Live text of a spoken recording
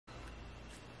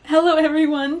Hello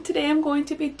everyone, today I'm going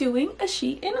to be doing a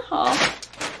Shein haul.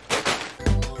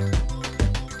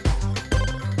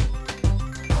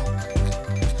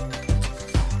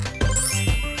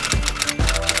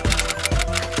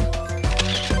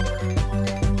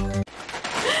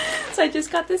 So I just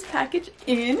got this package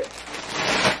in.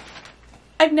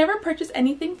 I've never purchased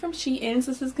anything from Shein,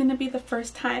 so this is going to be the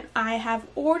first time I have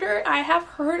ordered. I have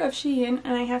heard of Shein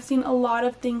and I have seen a lot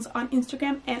of things on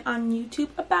Instagram and on YouTube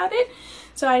about it.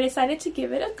 So I decided to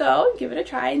give it a go, give it a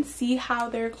try and see how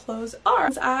their clothes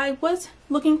are. I was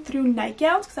looking through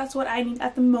nightgowns because that's what I need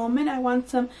at the moment. I want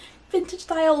some vintage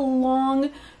style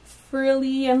long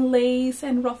frilly and lace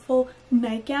and ruffle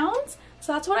nightgowns.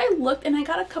 So that's what I looked, and I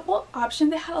got a couple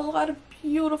options. They had a lot of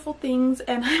beautiful things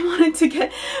and I wanted to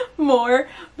get more,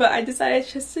 but I decided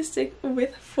just to stick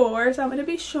with 4. So I'm going to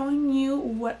be showing you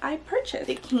what I purchased.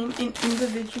 It came in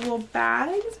individual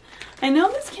bags. I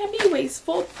know this can be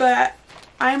wasteful, but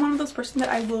I am one of those persons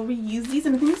that I will reuse these,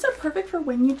 and I think these are perfect for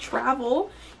when you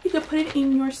travel. You could put it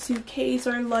in your suitcase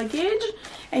or luggage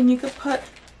and you could put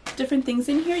different things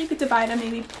in here. You could divide them,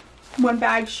 maybe one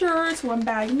bag shirts, one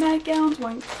bag nightgowns,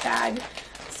 one bag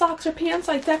socks or pants.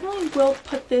 So I definitely will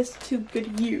put this to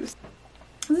good use.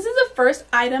 This is the first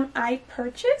item I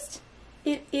purchased.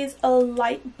 It is a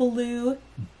light blue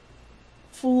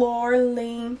floor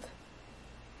length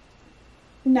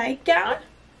nightgown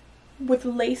with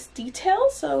lace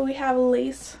details. So we have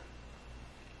lace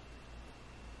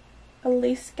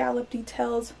scallop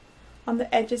details on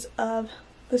the edges of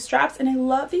the straps, and I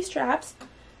love these straps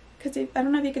because I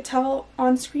don't know if you could tell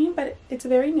on screen, but it's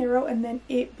very narrow and then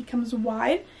it becomes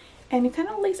wide and it kind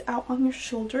of lays out on your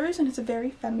shoulders, and it's a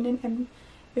very feminine and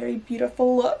very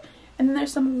beautiful look. And then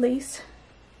there's some lace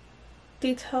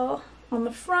detail on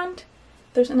the front.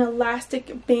 There's an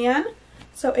elastic band,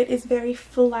 so it is very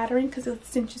flattering because it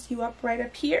cinches you up right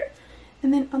up here.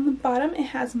 And then on the bottom it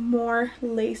has more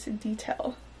lace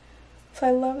detail. So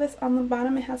I love this. On the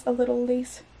bottom it has a little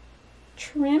lace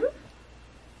trim.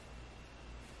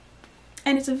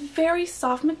 And it's a very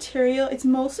soft material. It's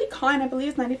mostly cotton. I believe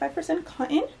it's 95%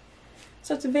 cotton.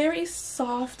 So it's very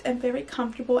soft and very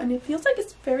comfortable, and it feels like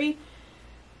it's very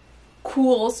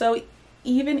cool. So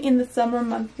even in the summer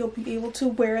month you'll be able to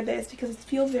wear this because it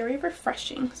feels very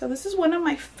refreshing. So this is one of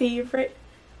my favorite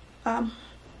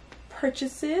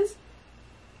purchases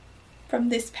from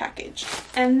this package.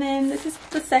 And then this is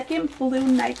the second blue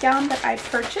nightgown that I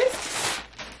purchased.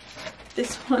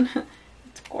 This one,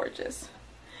 it's gorgeous.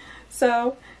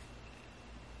 So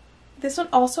this one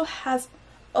also has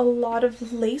a lot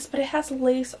of lace, but it has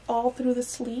lace all through the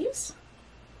sleeves,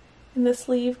 and the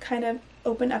sleeve kind of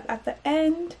open up at the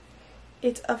end.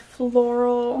 It's a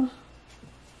floral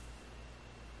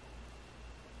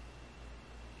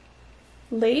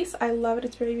lace. I love it.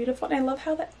 It's very beautiful, and I love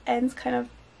how the ends kind of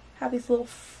have these little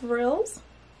frills.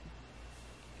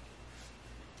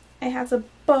 It has a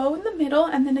bow in the middle,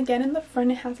 and then again in the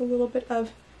front it has a little bit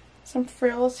of some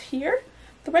frills here.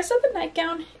 The rest of the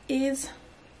nightgown is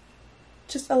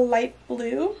just a light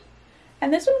blue,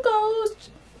 and this one goes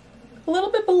a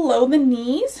little bit below the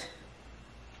knees,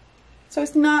 so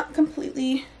it's not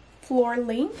completely floor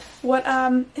length.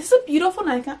 This is a beautiful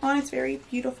nightgown on. It's very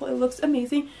beautiful. It looks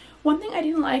amazing. One thing I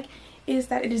didn't like is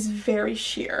that it is very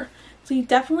sheer, so you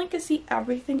definitely can see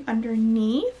everything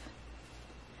underneath,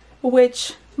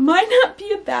 which might not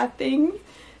be a bad thing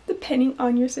depending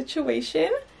on your situation.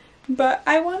 But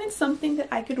I wanted something that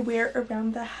I could wear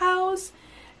around the house,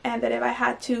 and that if I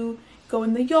had to go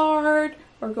in the yard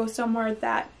or go somewhere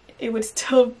that it would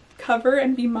still cover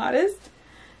and be modest.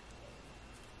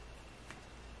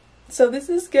 So this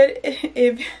is good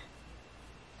if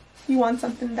you want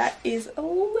something that is a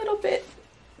little bit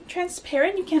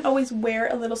transparent. You can't always wear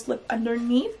a little slip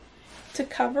underneath to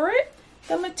cover it.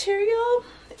 The material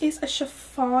is a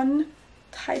chiffon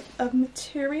type of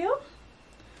material.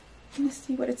 Let me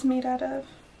see what it's made out of.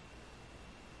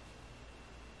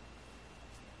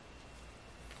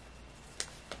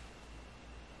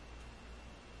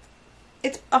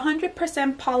 It's 100%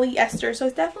 polyester, so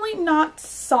it's definitely not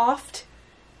soft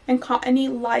and cottony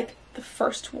like the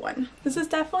first one. This is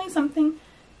definitely something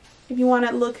if you want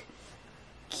to look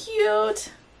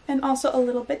cute and also a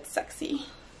little bit sexy.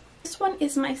 This one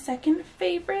is my second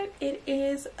favorite. It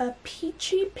is a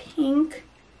peachy pink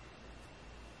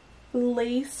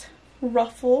lace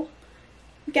ruffle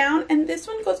gown, and this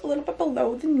one goes a little bit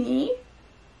below the knee.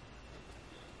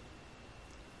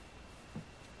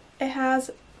 It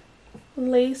has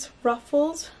lace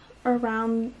ruffles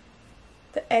around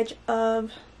the edge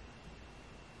of,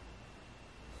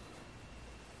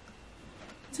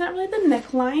 it's not really the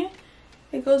neckline,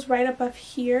 it goes right above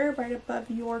here, right above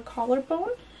your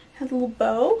collarbone, has a little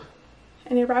bow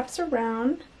and it wraps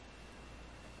around.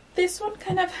 This one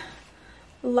kind of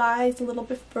lies a little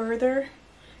bit further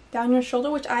down your shoulder,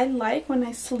 which I like when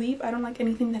I sleep. I don't like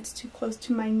anything that's too close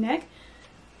to my neck.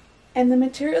 And the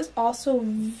material is also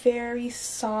very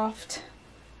soft,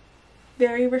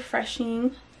 very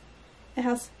refreshing. It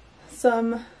has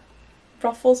some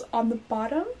ruffles on the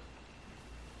bottom.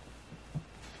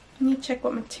 Let me check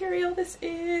what material this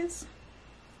is.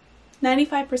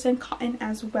 95% cotton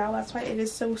as well. That's why it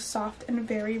is so soft and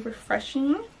very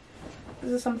refreshing.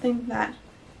 This is something that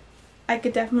I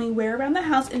could definitely wear around the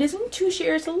house. It isn't too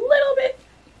sheer, it's a little bit,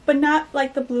 but not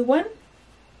like the blue one.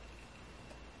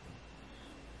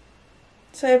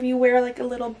 So if you wear like a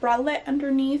little bralette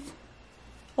underneath,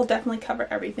 it'll definitely cover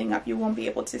everything up. You won't be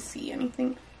able to see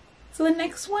anything. So the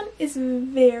next one is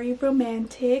very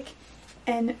romantic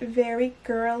and very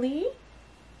girly.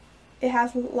 It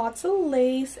has lots of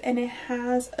lace and it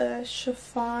has a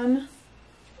chiffon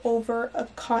over a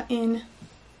cotton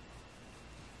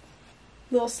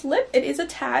little slip. It is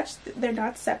attached, they're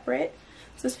not separate.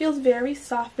 So this feels very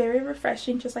soft, very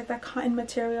refreshing, just like that cotton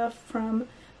material from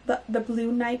the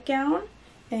blue nightgown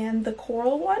and the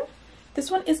coral one. This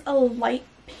one is a light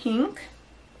pink.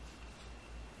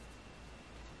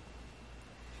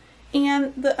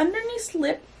 And the underneath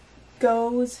slip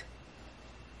goes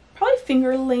probably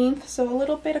finger length, so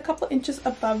a couple inches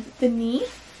above the knee.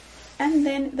 And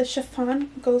then the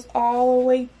chiffon goes all the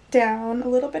way down a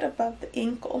little bit above the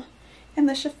ankle. And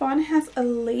the chiffon has a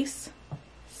lace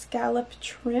scallop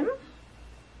trim.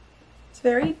 It's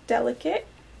very delicate.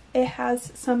 It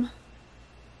has some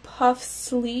puff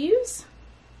sleeves.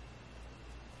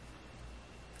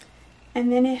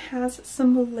 And then it has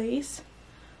some lace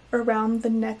around the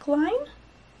neckline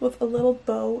with a little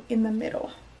bow in the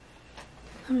middle.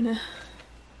 And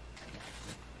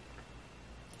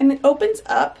it opens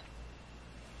up,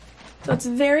 so it's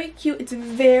very cute. It's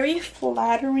very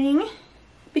flattering.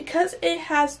 Because it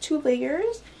has 2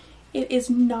 layers, it is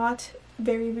not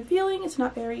very revealing. It's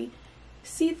not very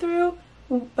see-through.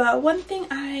 But one thing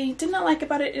I did not like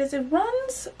about it is it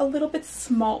runs a little bit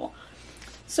small.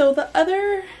 So the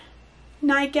other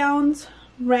nightgowns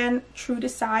ran true to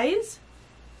size.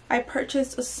 I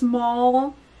purchased a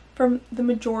small from the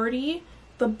majority.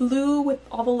 The blue with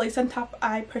all the lace on top,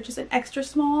 I purchased an extra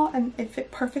small and it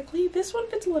fit perfectly. This one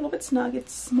fits a little bit snug.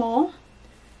 It's small.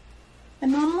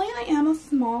 And normally I am a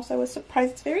small, so I was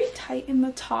surprised. It's very tight in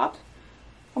the top.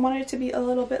 I wanted it to be a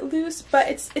little bit loose, but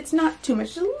it's not too much.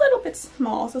 It's a little bit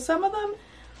small. So some of them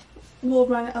will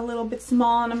run a little bit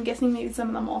small, and I'm guessing maybe some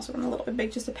of them also run a little bit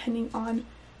big, just depending on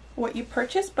what you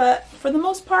purchase. But for the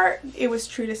most part, it was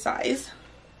true to size.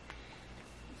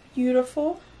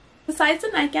 Beautiful. Besides the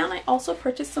nightgown, I also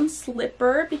purchased some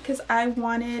slipper because I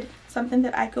wanted something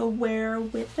that I could wear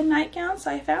with the nightgown.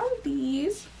 So I found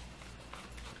these.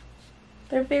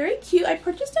 They're very cute. I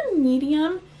purchased a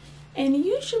medium, and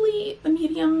usually the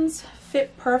mediums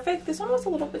fit perfect. This one was a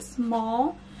little bit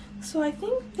small, so I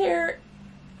think their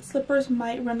slippers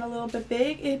might run a little bit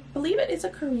big. I believe it is a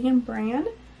Korean brand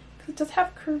because it does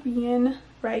have Korean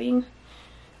writing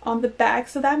on the back,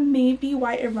 so that may be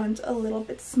why it runs a little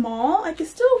bit small. I can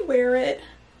still wear it,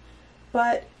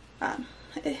 but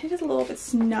it is a little bit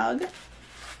snug. It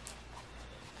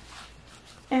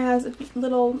has a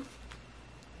little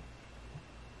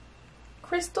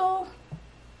crystal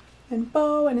and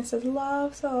bow, and it says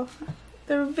love, so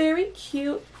they're very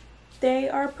cute. They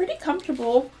are pretty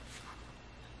comfortable.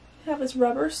 They have this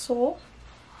rubber sole,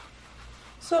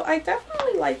 so I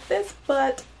definitely like this,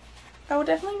 but I would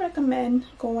definitely recommend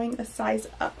going a size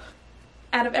up.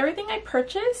 Out of everything I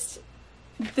purchased,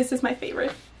 this is my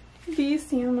favorite. These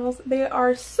sandals, they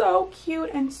are so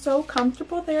cute and so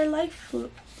comfortable. They're like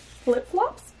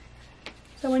flip-flops.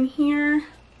 So in here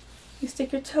you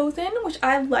stick your toes in, which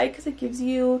I like because it gives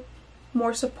you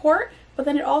more support, but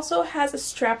then it also has a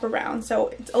strap around, so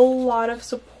it's a lot of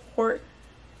support.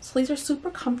 So these are super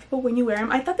comfortable when you wear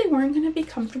them. I thought they weren't going to be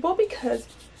comfortable because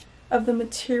of the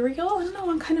material. I don't know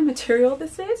what kind of material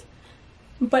this is,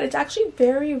 but it's actually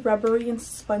very rubbery and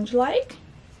sponge-like.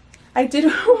 I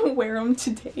did wear them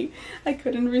today. I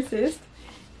couldn't resist.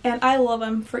 And I love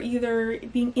them for either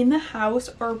being in the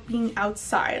house or being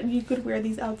outside. You could wear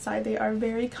these outside. They are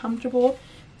very comfortable.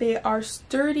 They are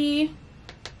sturdy.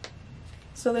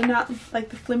 So they're not like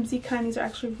the flimsy kind. These are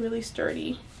actually really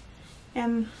sturdy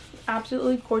and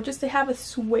absolutely gorgeous. They have a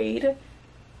suede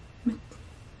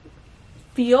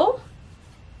feel.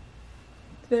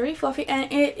 Very fluffy,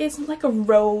 and it is like a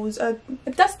rose, a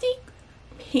dusty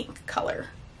pink color.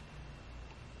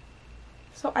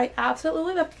 So I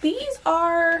absolutely love these.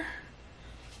 Are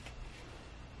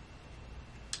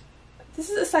This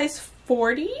is a size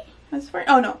 40.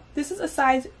 Oh no, this is a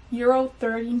size Euro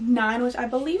 39, which I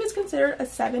believe is considered a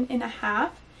 7.5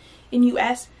 in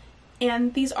US.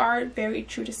 And these are very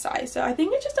true to size. So I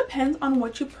think it just depends on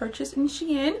what you purchase in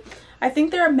Shein. I think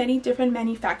there are many different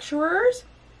manufacturers.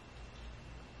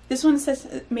 This one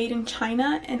says made in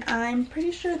China, and I'm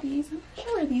pretty sure I'm not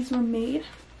sure where these were made.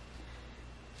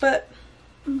 But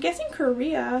I'm guessing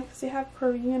Korea, because they have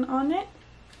Korean on it.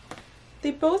 They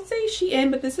both say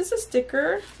Shein, but this is a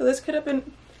sticker. So this could have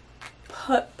been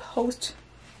put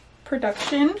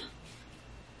post-production.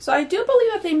 So I do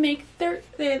believe that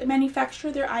they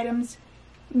manufacture their items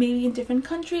maybe in different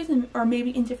countries or maybe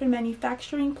in different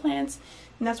manufacturing plants,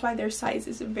 and that's why their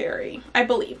sizes vary. I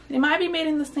believe they might be made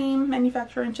in the same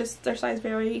manufacturer and just their size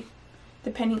vary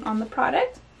depending on the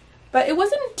product. But it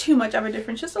wasn't too much of a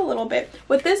difference, just a little bit.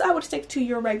 With this, I would stick to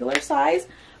your regular size.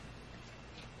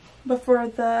 But for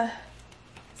the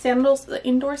sandals, the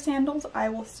indoor sandals, I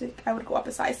would go up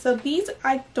a size. So these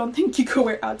I don't think you could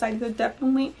wear outside. They're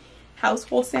definitely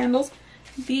household sandals.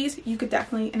 These you could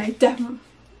definitely,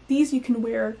 these you can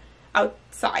wear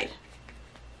outside.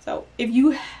 So if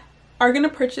you are gonna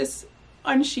purchase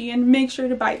on Shein, make sure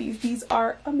to buy these. These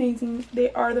are amazing.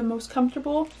 They are the most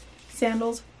comfortable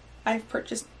sandals I've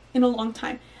purchased in a long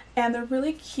time, and they're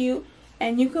really cute.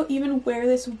 And you can even wear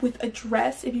this with a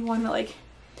dress if you want to, like,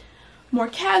 more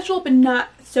casual, but not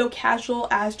so casual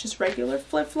as just regular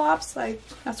flip-flops. Like,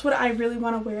 that's what I really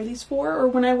want to wear these for, or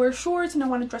when I wear shorts and I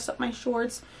want to dress up my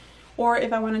shorts, or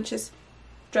if I want to just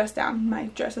dress down my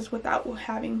dresses without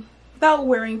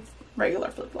wearing regular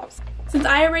flip-flops. Since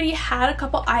I already had a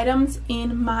couple items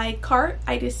in my cart,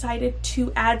 I decided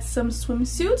to add some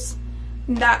swimsuits.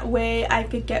 That way I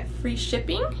could get free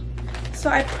shipping. So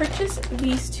I purchased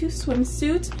these two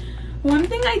swimsuits. One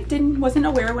thing I wasn't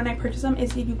aware when I purchased them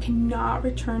is that you cannot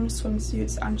return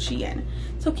swimsuits on Shein.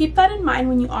 So keep that in mind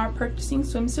when you are purchasing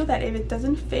swimsuit, that if it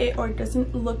doesn't fit or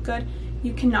doesn't look good,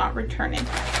 you cannot return it.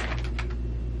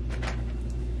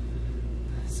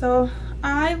 So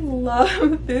I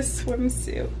love this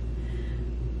swimsuit.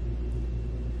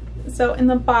 So in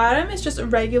the bottom it's just a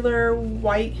regular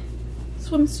white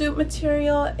swimsuit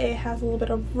material. It has a little bit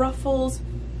of ruffles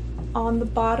on the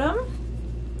bottom,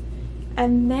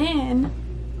 and then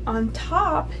on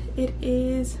top it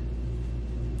is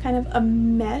kind of a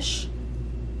mesh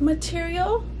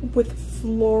material with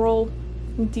floral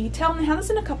detail, and they have this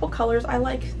in a couple colors. I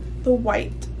like the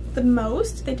white the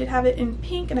most. They did have it in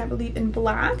pink and I believe in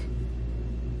black,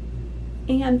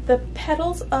 and the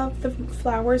petals of the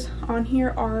flowers on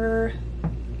here are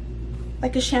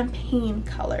like a champagne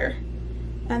color,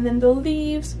 and then the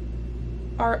leaves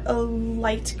are a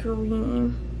light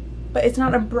green, but it's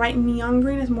not a bright neon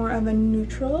green, it's more of a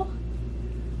neutral.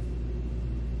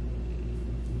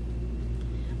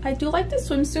 I do like this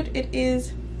swimsuit. It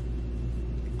is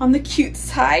on the cute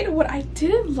side. What I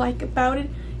didn't like about it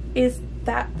is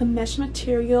that the mesh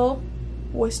material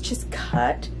was just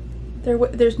cut.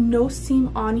 There's no seam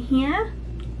on here,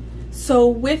 so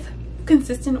with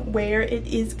consistent wear it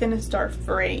is gonna start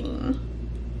fraying.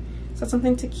 So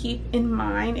something to keep in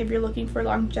mind if you're looking for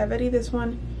longevity. This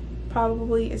one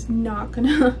probably is not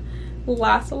gonna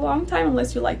last a long time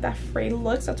unless you like that frayed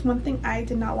look. So that's one thing I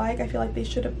did not like. I feel like they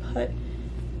should have put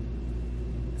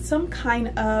some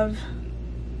kind of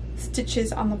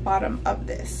stitches on the bottom of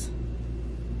this.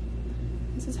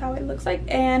 This is how it looks like.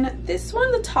 And this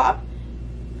one, the top,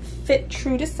 fit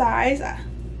true to size.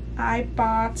 I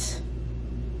bought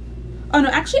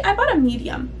a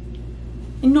medium.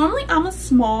 And normally I'm a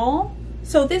small,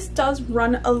 so this does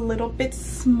run a little bit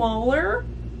smaller,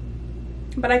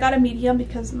 but I got a medium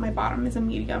because my bottom is a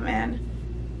medium, and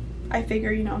I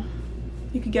figure, you know,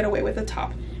 you could get away with the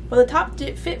top. But the top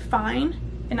did fit fine,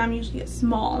 and I'm usually a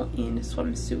small in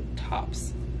swimsuit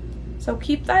tops. So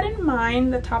keep that in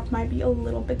mind. The top might be a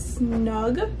little bit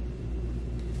snug.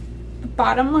 The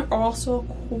bottom are also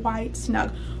quite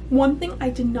snug. One thing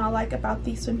I did not like about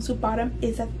the swimsuit bottom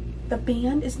is that the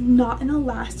band is not an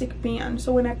elastic band.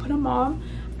 So when I put them on,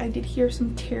 I did hear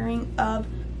some tearing of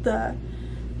the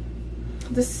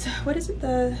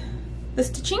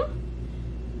stitching.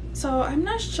 So I'm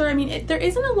not sure. I mean, there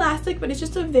is an elastic, but it's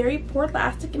just a very poor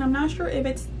elastic, and I'm not sure if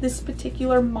it's this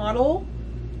particular model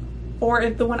or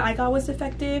if the one I got was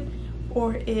defective,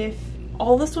 or if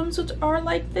all the swimsuits are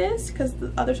like this, because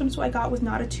the other swimsuit I got was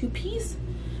not a two-piece.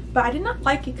 But I did not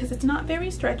like it because it's not very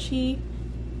stretchy,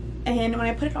 and when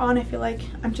I put it on I feel like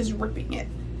I'm just ripping it.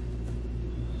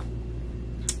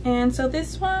 And so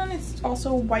this one is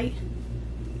also white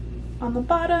on the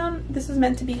bottom. This is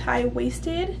meant to be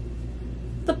high-waisted.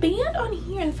 The band on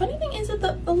here, the funny thing is that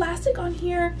the elastic on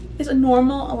here is a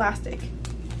normal elastic.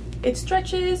 It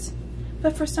stretches,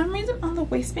 but for some reason on the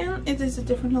waistband it is a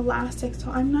different elastic,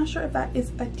 so I'm not sure if that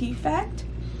is a defect.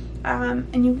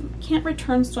 And you can't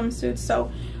return swimsuits,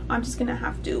 so I'm just gonna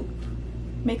have to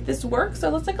make this work. So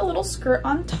it looks like a little skirt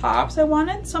on top, so I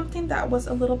wanted something that was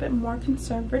a little bit more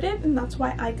conservative, and that's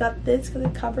why I got this, because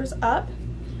it covers up.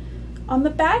 On the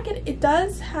back it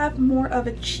does have more of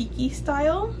a cheeky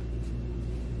style,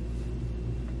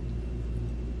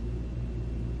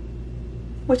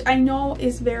 which I know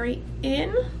is very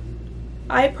in.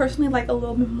 I personally like a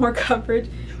little bit more coverage,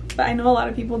 but I know a lot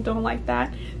of people don't like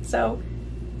that. So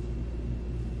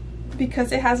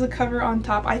because it has a cover on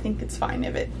top, I think it's fine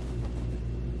if it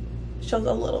shows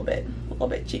a little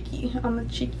bit cheeky, on the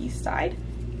cheeky side.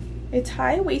 It's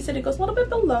high-waisted. It goes a little bit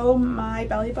below my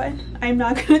belly button. I'm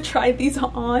not gonna try these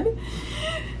on.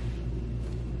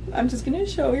 I'm just gonna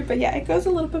show you, but yeah, it goes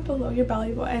a little bit below your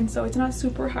belly button, so it's not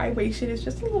super high-waisted. It's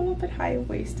just a little bit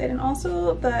high-waisted, and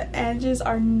also the edges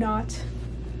are not,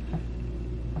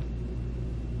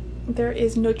 there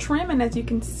is no trim, and as you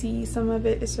can see, some of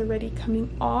it is already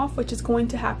coming off, which is going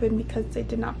to happen because they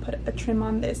did not put a trim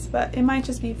on this, but it might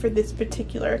just be for this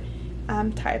particular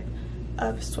type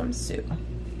of swimsuit.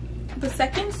 The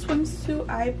second swimsuit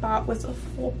I bought was a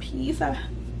full piece, and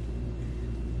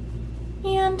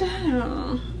I don't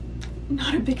know,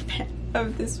 not a big fan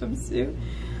of this swimsuit.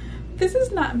 This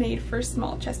is not made for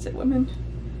small-chested women.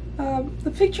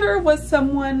 The picture was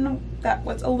someone that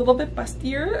was a little bit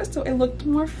bustier, so it looked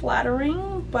more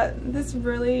flattering, but this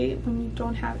really, when you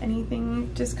don't have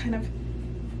anything, just kind of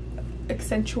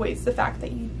accentuates the fact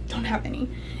that you don't have any.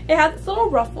 It has its little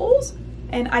ruffles,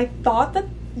 and I thought that,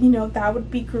 you know, that would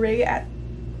be great at,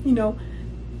 you know,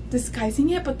 disguising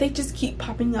it, but they just keep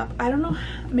popping up. I don't know,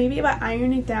 maybe if I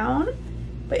iron it down,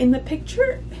 but in the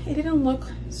picture it didn't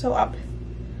look so up.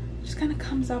 It just kind of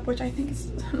comes up, which I think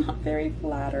is not very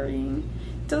flattering.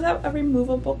 It does have a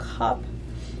removable cup.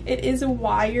 It is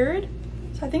wired,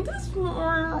 so I think this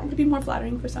would be more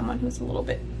flattering for someone who's a little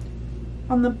bit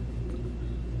on the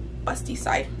busty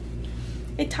side.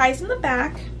 It ties in the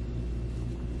back,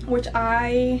 which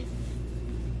I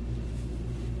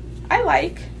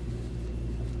like.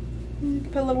 You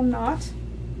can put a little knot.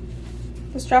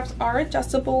 The straps are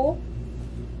adjustable.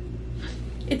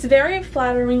 It's very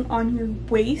flattering on your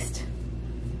waist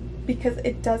because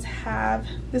it does have,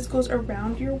 this goes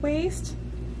around your waist.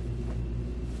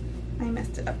 I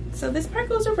messed it up. So this part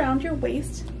goes around your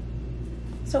waist,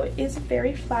 so it is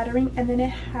very flattering, and then it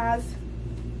has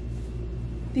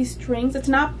these strings. It's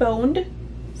not boned,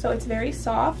 so it's very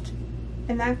soft,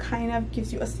 and that kind of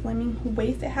gives you a slimming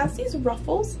waist. It has these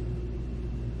ruffles,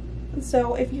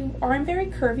 so if you aren't very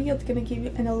curvy, it's going to give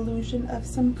you an illusion of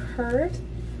some curves.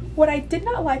 What I did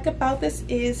not like about this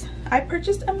is I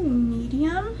purchased a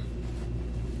medium,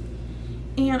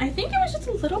 and I think it was just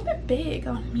a little bit big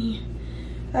on me.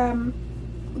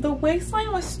 The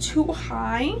waistline was too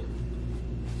high,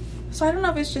 so I don't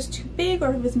know if it's just too big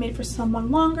or if it's made for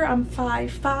someone longer. I'm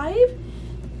 5'5",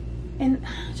 and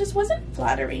it just wasn't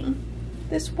flattering.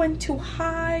 This went too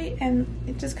high, and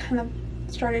it just kind of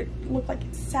started to look like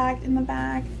it sagged in the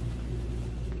back.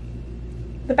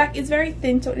 The back is very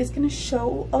thin, so it is going to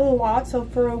show a lot. So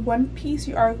for a one piece,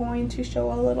 you are going to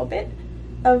show a little bit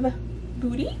of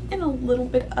booty and a little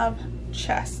bit of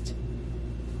chest.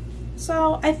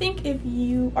 So I think if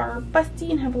you are busty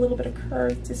and have a little bit of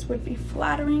curves, this would be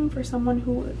flattering. For someone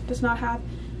who does not have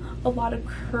a lot of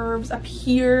curves up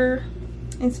here,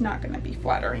 it's not going to be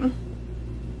flattering.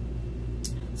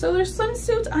 So their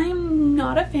swimsuits, I am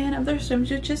not a fan of their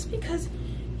swimsuits just because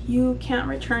you can't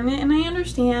return it, and I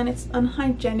understand it's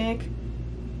unhygienic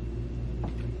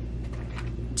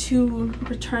to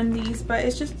return these, but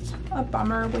it's just a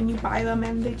bummer when you buy them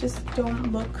and they just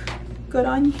don't look good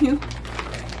on you.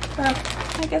 But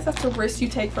I guess that's the risk you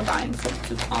take for buying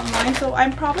swimsuits online. So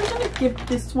I'm probably going to give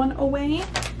this one away.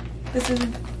 This is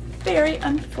very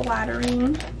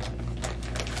unflattering.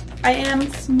 I am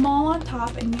small on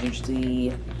top, and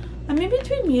usually I'm maybe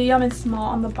between medium and small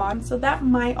on the bottom, so that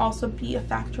might also be a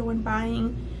factor when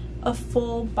buying a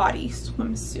full body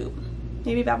swimsuit.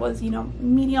 Maybe if that was, you know,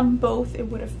 medium both, it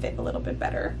would have fit a little bit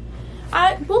better.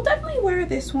 I will definitely wear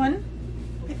this one.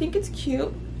 I think it's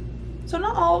cute. So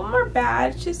not all of them are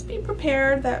bad. Just be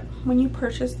prepared that when you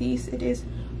purchase these, it is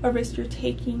a risk you're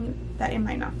taking that it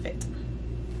might not fit.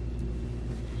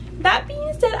 That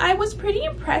being said, I was pretty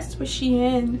impressed with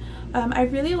Shein. I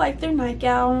really like their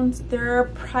nightgowns. Their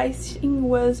pricing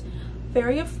was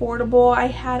very affordable. I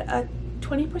had a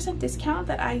 20% discount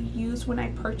that I used when I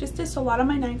purchased this, so a lot of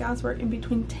my nightgowns were in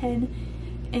between $10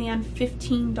 and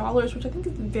 $15, which I think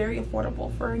is very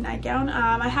affordable for a nightgown.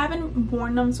 I haven't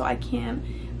worn them, so I can't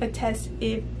attest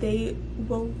if they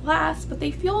will last, but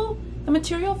they feel, the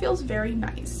material feels very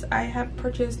nice. I have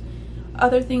purchased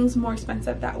other things more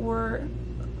expensive that were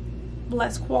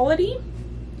less quality,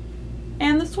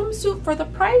 and the swimsuit for the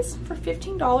price, for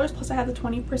 $15 plus I had the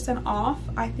 20% off,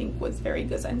 I think was very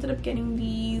good. So I ended up getting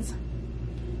these,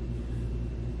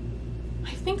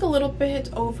 I think a little bit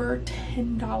over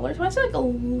 $10. When I say like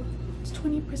it's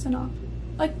 20% off,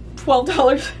 like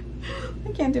 $12.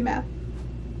 I can't do math.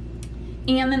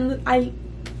 And then I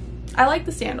like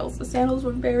the sandals. The sandals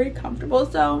were very comfortable,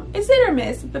 so it's hit or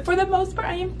miss, but for the most part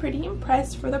I am pretty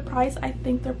impressed. For the price, I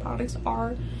think their products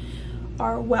are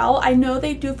well. I know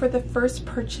they do, for the first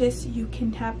purchase you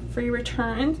can have free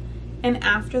returns, and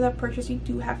after that purchase you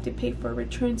do have to pay for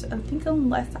returns, I think,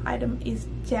 unless the item is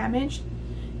damaged.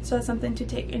 So that's something to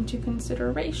take into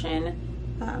consideration.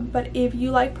 But if you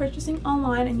like purchasing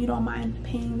online and you don't mind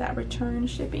paying that return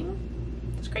shipping,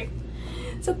 it's great.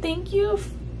 So thank you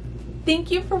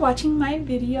for watching my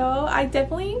video. I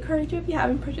definitely encourage you, if you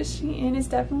haven't purchased Shein, it's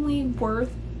definitely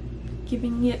worth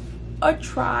giving it a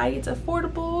try. It's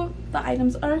affordable, the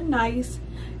items are nice,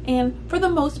 and for the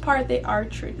most part they are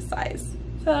true to size.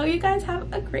 So you guys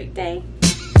have a great day.